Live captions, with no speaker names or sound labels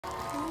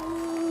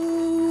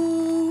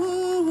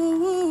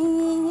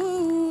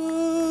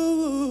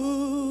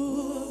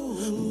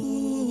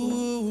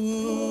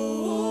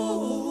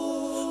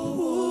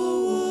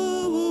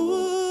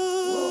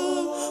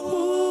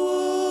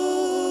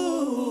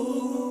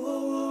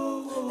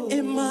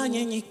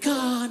emanye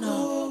nyikana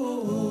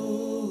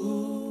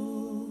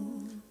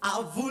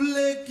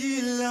avule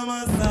kila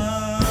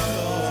masango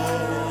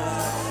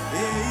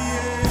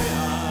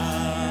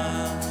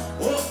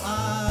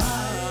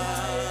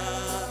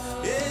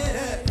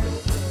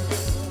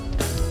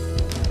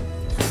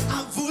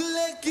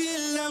avule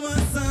kila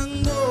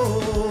masango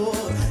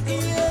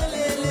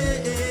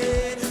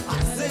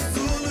ase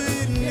Zulu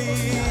ini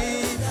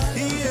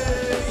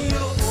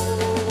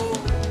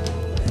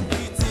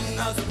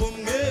itina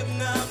spunge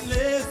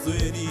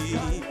namlezweni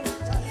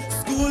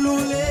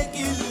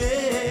skululekile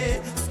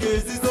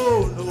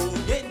skezizono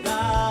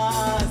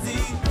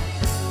ngengazi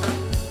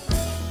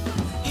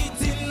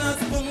itina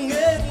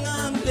spunge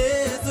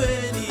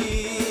namlezweni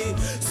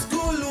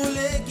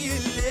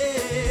skululekile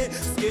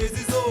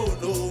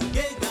skezizono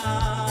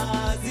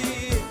ngengazi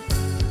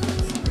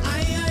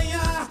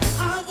ayaya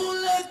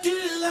avule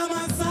kila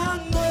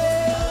masango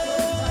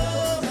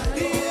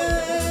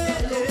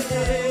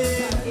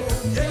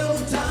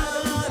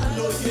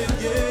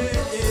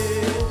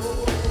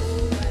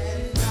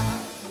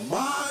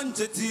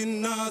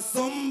Tina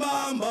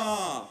sombamba,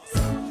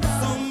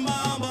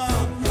 sombamba,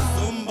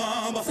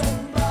 sombamba,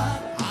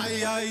 ay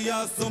ay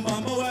ay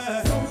sombamba we,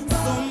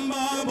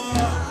 sombamba,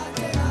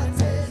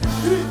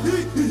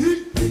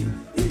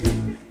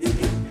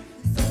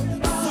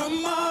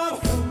 sombamba,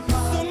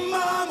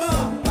 sombamba,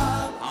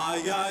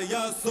 ay ay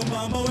ay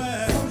sombamba we,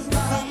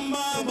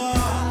 sombamba,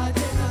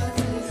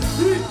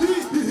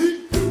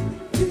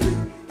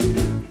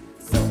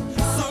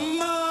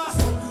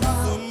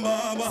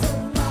 sombamba,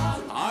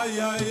 ay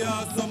ay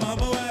ay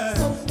sombamba we.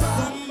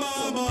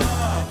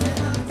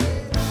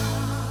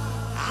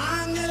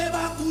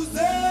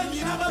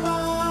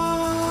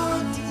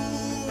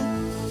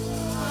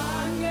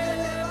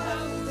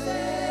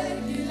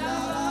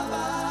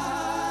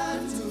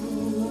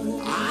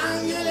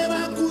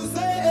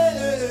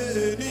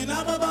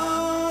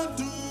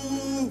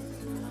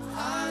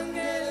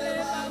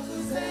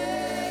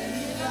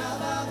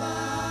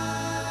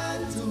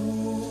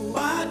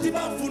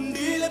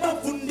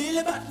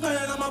 Bafundile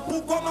batwana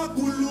mapuko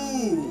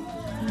magulu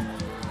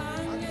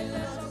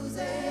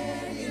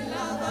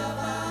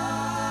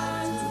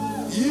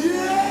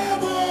yeah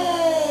bo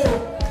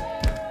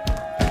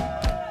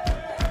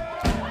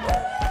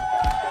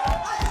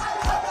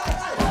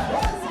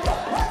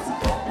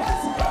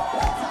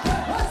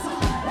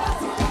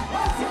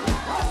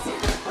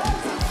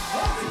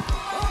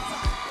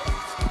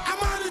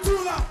amani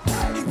tula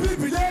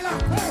ipipilela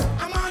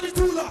amani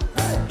tula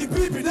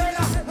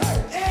ipipilela.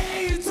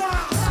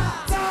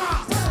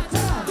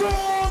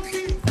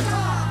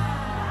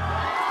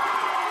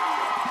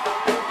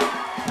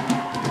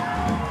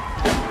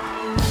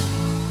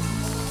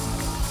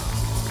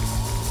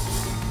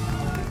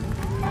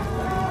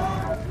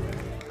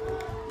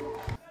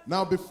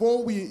 Now,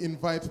 before we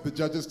invite the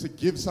judges to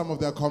give some of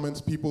their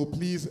comments, people,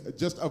 please,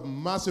 just a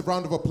massive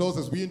round of applause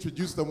as we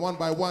introduce them one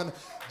by one.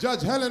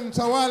 Judge Helen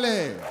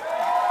Tawale,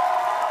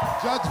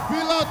 Judge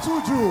Bila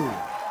Tuju,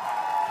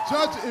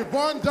 Judge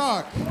Yvonne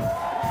Dark,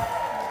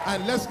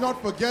 and let's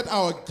not forget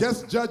our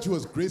guest judge who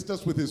has graced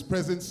us with his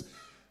presence,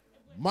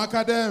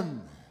 Makadem.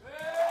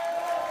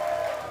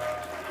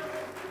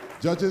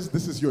 Judges,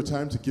 this is your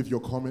time to give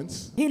your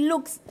comments. He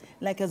looks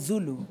like a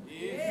Zulu.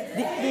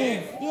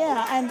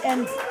 Yeah,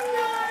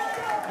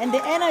 and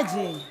the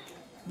energy,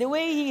 the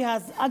way he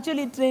has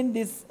actually trained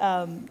this,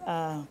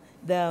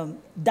 the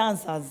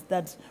dancers,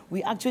 that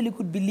we actually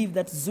could believe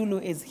that Zulu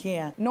is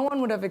here. No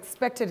one would have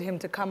expected him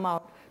to come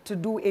out to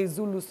do a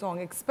Zulu song,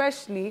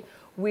 especially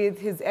with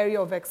his area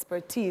of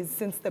expertise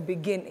since the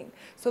beginning.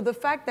 So the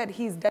fact that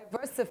he's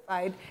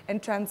diversified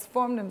and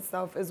transformed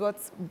himself is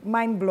what's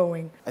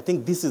mind-blowing. I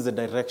think this is the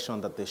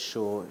direction that the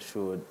show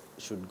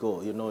should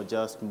go, you know,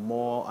 just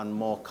more and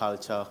more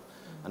culture.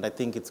 And I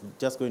think it's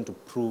just going to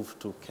prove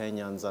to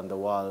Kenyans and the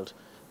world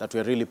that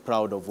we're really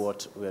proud of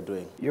what we're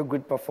doing. You're a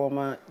good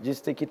performer.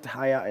 Just take it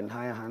higher and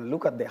higher. And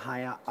look at the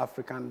higher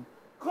African,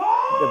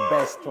 the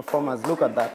best performers. Look at that.